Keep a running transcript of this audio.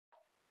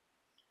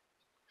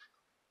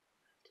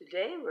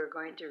Today we're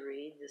going to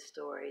read the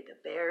story The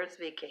Bear's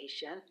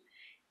Vacation.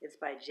 It's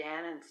by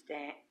Stan and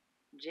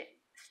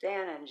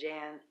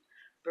Jan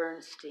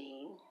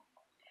Berenstain.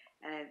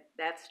 And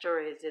that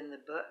story is in the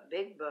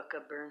big book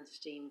of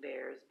Berenstain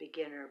Bears,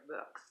 beginner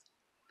books.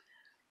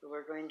 So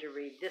we're going to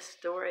read this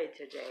story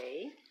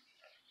today.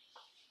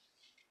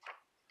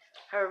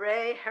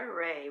 Hooray,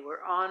 hooray,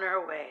 we're on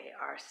our way.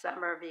 Our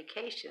summer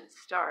vacation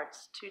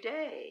starts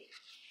today.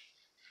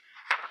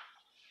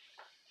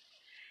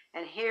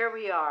 And here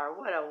we are.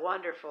 What a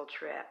wonderful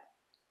trip.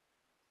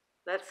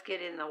 Let's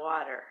get in the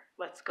water.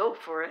 Let's go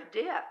for a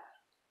dip.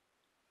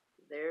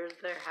 There's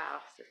their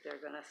house that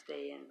they're going to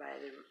stay in by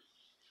the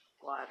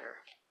water.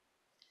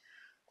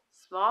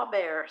 Small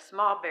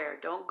bear,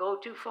 don't go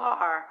too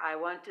far. I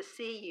want to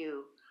see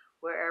you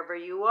wherever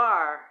you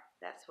are.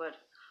 That's what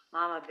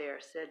Mama Bear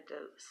said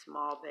to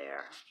Small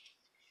Bear.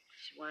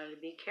 She wanted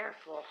to be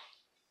careful.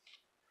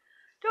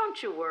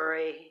 Don't you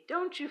worry.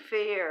 Don't you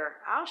fear.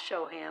 I'll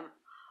show him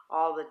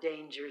all the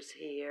dangers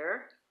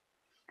here.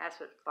 That's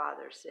what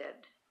Father said.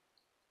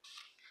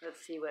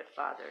 Let's see what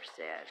Father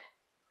said.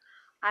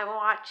 I'm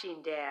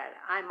watching, Dad.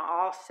 I'm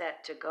all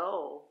set to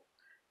go.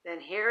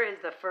 Then here is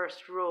the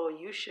first rule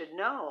you should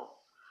know.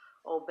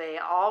 Obey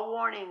all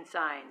warning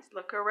signs.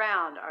 Look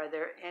around. Are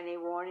there any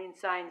warning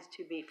signs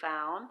to be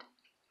found?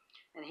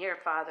 And here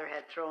Father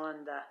had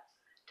thrown the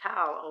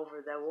towel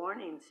over the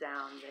warning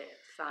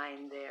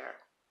sign there.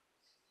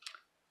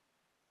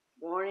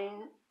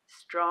 Warning,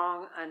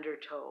 strong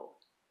undertow.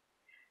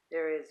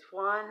 There is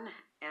one,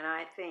 and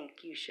I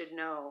think you should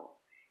know.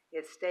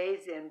 It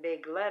stays in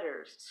big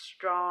letters,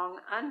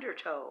 strong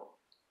undertow.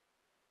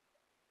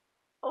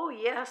 Oh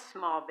yes,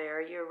 Small Bear,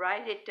 you're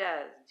right, it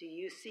does. Do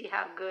you see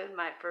how good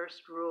my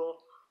first rule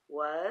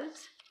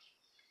was?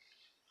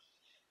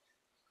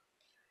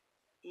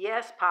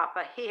 Yes,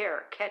 Papa,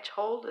 here, catch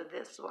hold of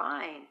this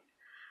line.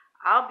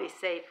 I'll be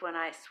safe when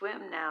I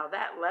swim now.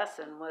 That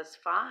lesson was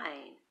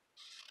fine.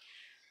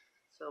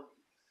 So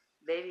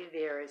Baby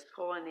Bear is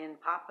pulling in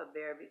Papa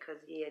Bear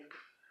because he had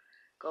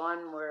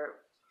gone where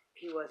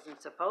he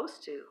wasn't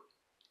supposed to.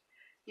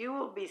 You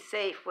will be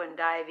safe when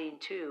diving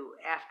too,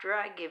 after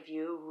I give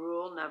you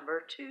rule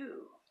number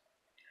 2.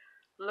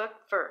 Look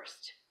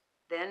first,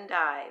 then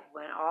dive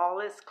when all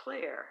is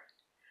clear.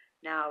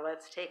 Now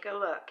let's take a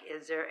look.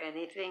 Is there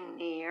anything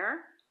near?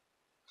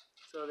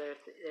 So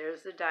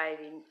there's the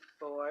diving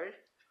board.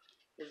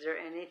 Is there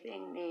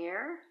anything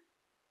near?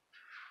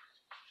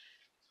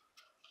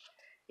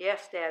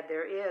 Yes, Dad,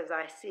 there is.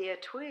 I see a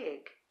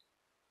twig.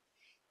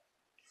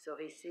 So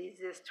he sees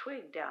this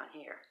twig down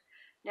here.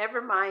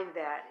 Never mind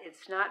that.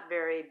 It's not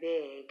very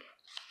big.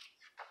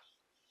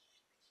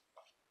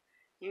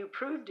 You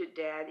proved it,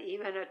 Dad.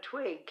 Even a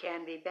twig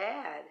can be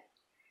bad.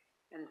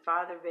 And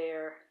Father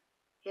Bear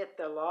hit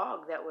the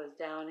log that was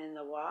down in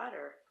the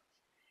water.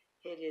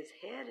 Hit his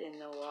head in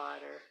the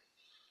water.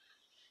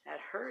 That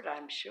hurt,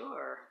 I'm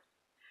sure.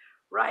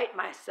 Right,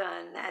 my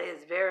son, that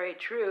is very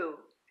true.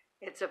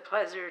 It's a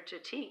pleasure to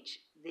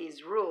teach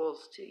these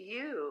rules to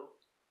you.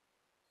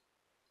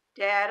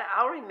 Dad,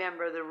 I'll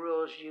remember the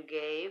rules you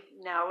gave.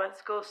 Now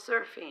let's go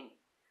surfing.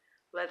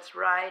 Let's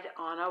ride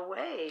on a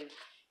wave.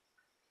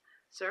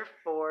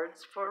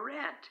 Surfboards for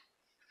rent.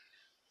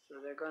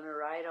 So they're going to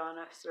ride on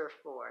a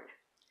surfboard.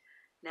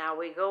 Now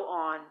we go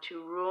on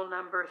to rule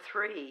number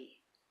 3.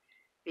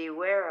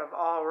 Beware of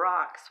all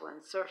rocks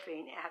when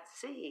surfing at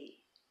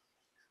sea.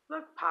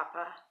 Look,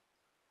 Papa,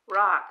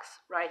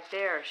 rocks right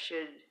there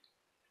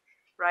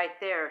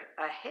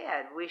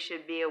ahead. We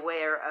should be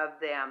aware of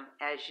them,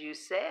 as you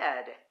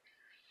said.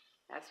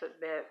 That's what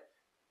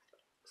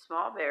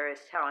Small Bear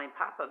is telling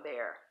Papa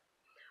Bear.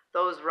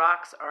 Those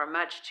rocks are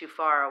much too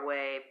far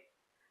away.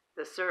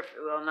 The surf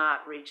will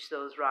not reach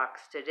those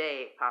rocks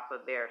today, Papa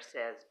Bear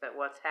says. But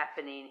what's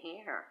happening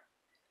here?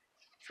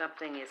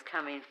 Something is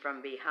coming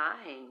from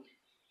behind.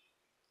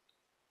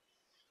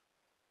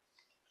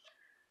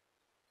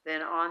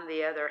 Then on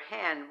the other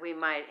hand, we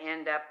might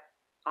end up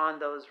on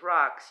those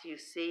rocks. You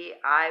see,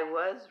 I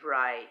was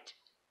right.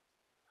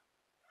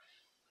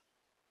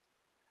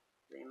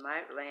 They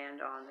might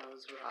land on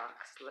those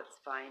rocks. Let's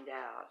find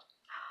out.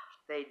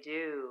 They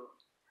do.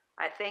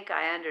 I think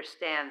I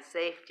understand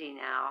safety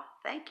now.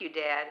 Thank you,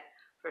 Dad,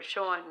 for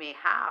showing me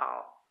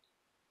how.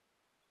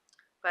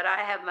 But I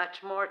have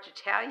much more to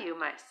tell you,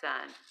 my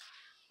son.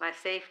 My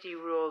safety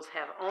rules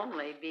have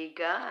only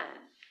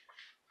begun.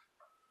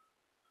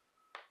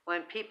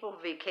 When people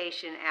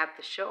vacation at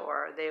the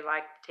shore, they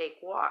like to take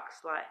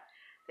walks.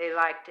 They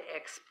like to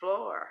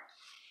explore.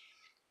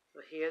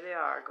 So here they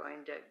are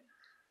going to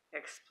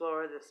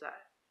explore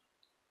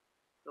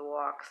the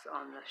walks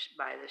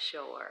by the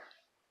shore.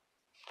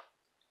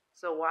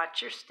 So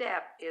watch your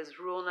step is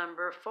rule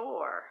number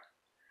 4.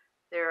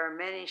 There are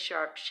many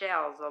sharp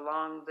shells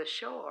along the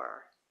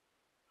shore.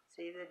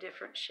 See the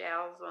different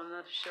shells on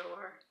the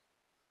shore?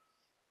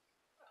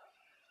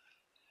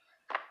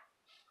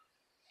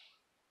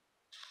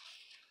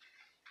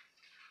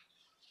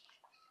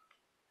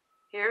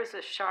 Here's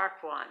a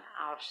sharp one.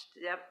 I'll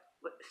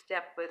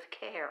step with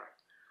care.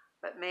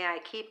 But may I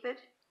keep it?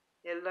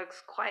 It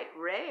looks quite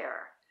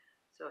rare,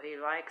 so he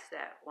likes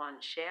that one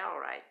shell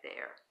right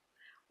there.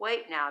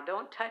 Wait now,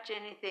 don't touch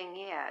anything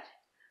yet.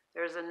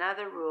 There's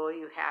another rule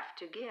you have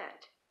to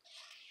get.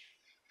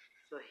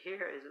 So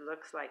here it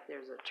looks like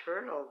there's a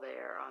turtle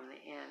there on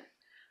the end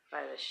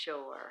by the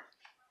shore.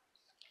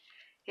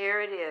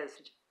 Here it is,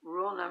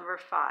 rule number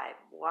 5.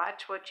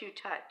 Watch what you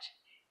touch.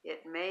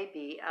 It may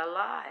be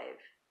alive.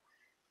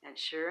 And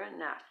sure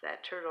enough,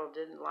 that turtle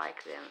didn't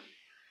like them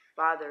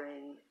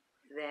bothering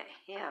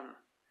him.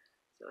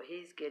 So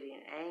he's getting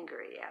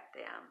angry at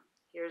them.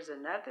 Here's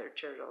another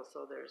turtle,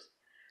 so there's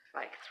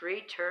like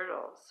 3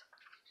 turtles.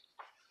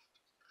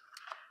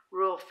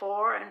 Rule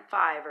 4 and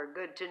 5 are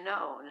good to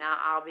know. Now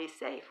I'll be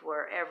safe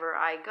wherever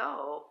I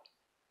go.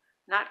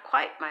 Not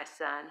quite, my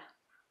son.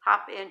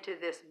 Hop into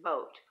this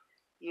boat.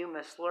 You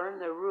must learn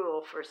the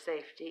rule for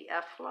safety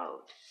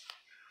afloat.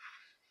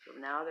 So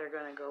now they're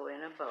going to go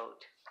in a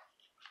boat.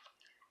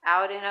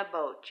 Out in a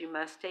boat, you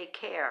must take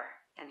care.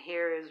 And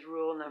here is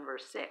rule number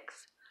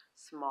 6,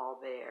 small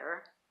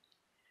bear.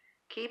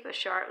 Keep a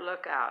sharp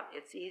lookout.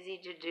 It's easy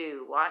to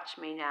do. Watch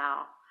me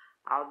now.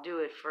 I'll do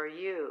it for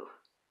you.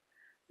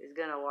 He's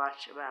going to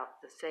watch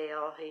about the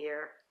sail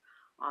here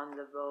on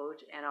the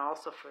boat and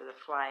also for the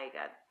flag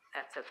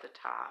that's at the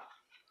top.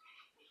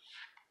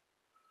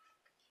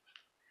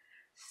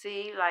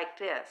 See, like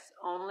this,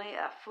 only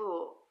a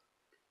fool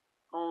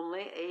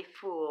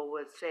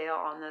would sail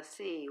on the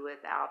sea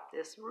without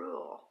this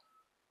rule.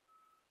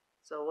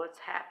 So what's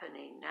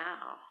happening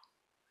now?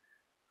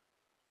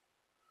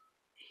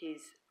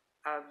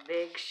 A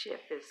big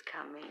ship is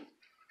coming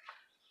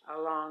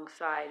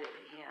alongside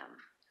of him.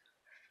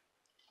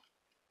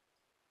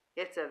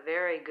 It's a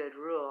very good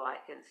rule. I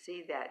can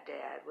see that,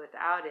 Dad.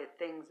 Without it,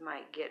 things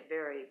might get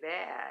very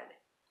bad.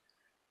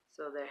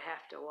 So they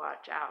have to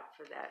watch out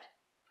for that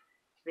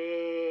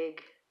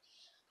big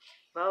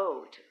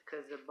boat,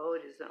 because the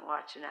boat isn't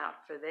watching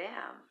out for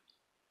them.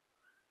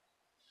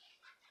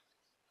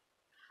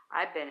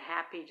 I've been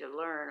happy to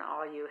learn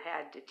all you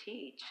had to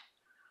teach.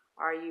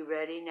 Are you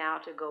ready now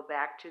to go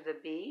back to the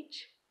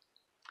beach?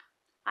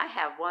 I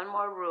have one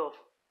more rule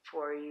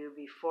for you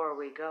before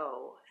we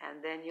go,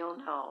 and then you'll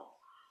know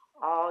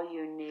all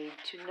you need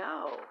to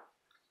know.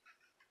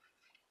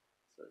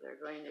 So they're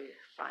going to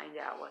find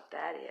out what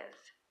that is.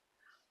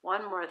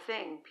 One more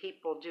thing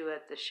people do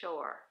at the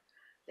shore.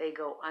 They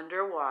go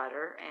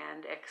underwater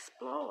and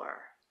explore.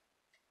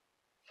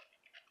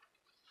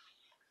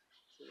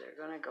 So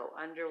they're going to go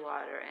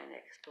underwater and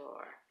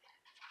explore.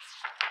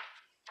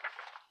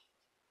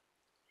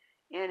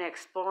 In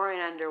exploring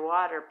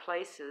underwater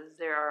places,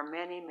 there are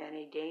many,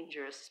 many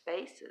dangerous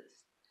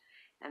spaces.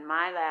 And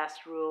my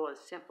last rule is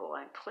simple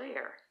and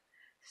clear.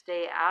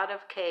 Stay out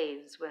of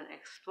caves when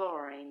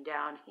exploring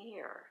down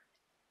here.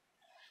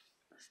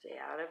 Stay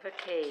out of a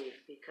cave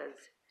because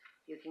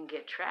you can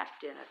get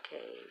trapped in a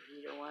cave.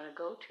 You don't want to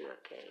go to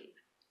a cave.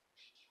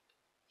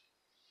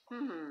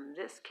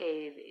 This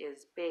cave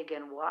is big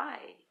and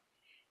wide.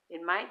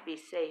 It might be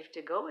safe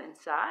to go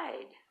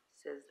inside,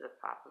 says the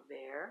Papa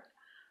Bear.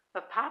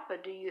 But Papa,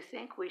 do you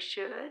think we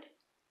should?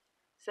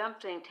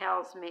 Something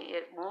tells me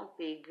it won't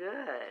be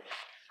good.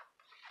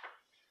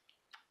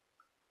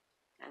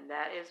 And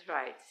that is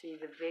right. See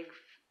the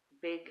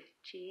big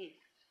teeth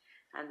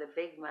and the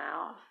big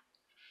mouth?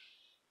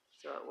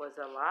 So it was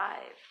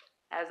alive.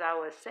 As I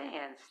was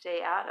saying,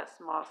 stay out of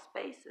small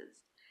spaces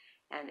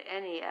and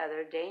any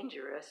other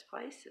dangerous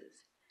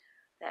places.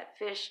 That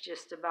fish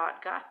just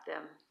about got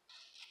them.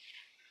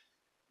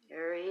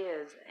 There he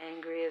is,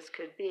 angry as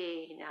could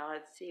be. Now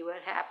let's see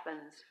what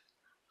happens.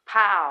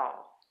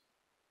 Pow!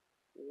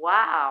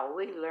 Wow,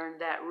 we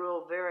learned that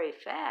rule very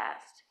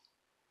fast.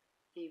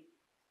 He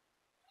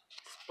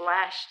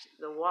splashed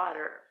the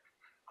water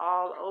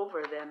all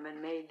over them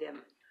and made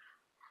them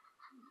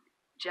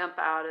jump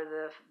out of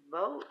the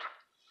boat.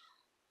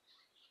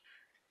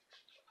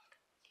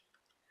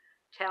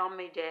 Tell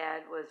me,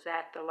 Dad, was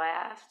that the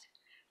last?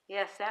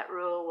 Yes, that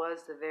rule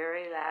was the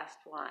very last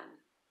one.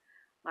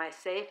 My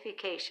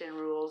safecation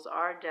rules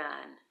are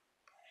done.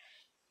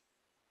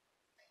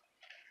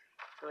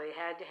 So he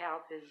had to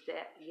help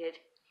get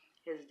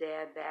his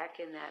dad back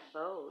in that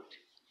boat.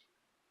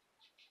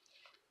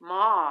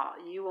 Ma,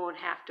 you won't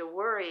have to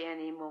worry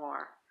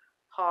anymore.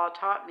 Paul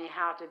taught me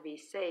how to be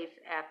safe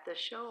at the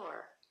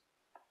shore.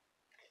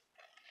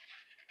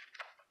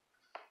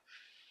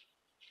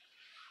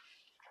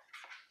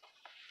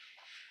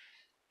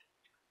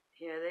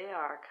 Here they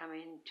are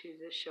coming to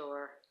the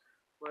shore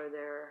where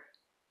their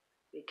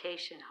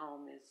vacation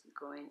home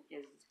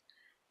is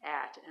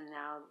at, and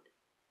now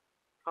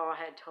Paul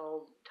had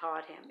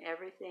taught him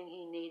everything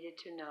he needed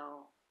to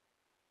know.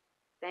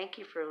 Thank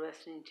you for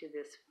listening to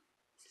this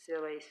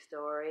silly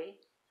story.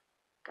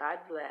 God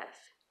bless.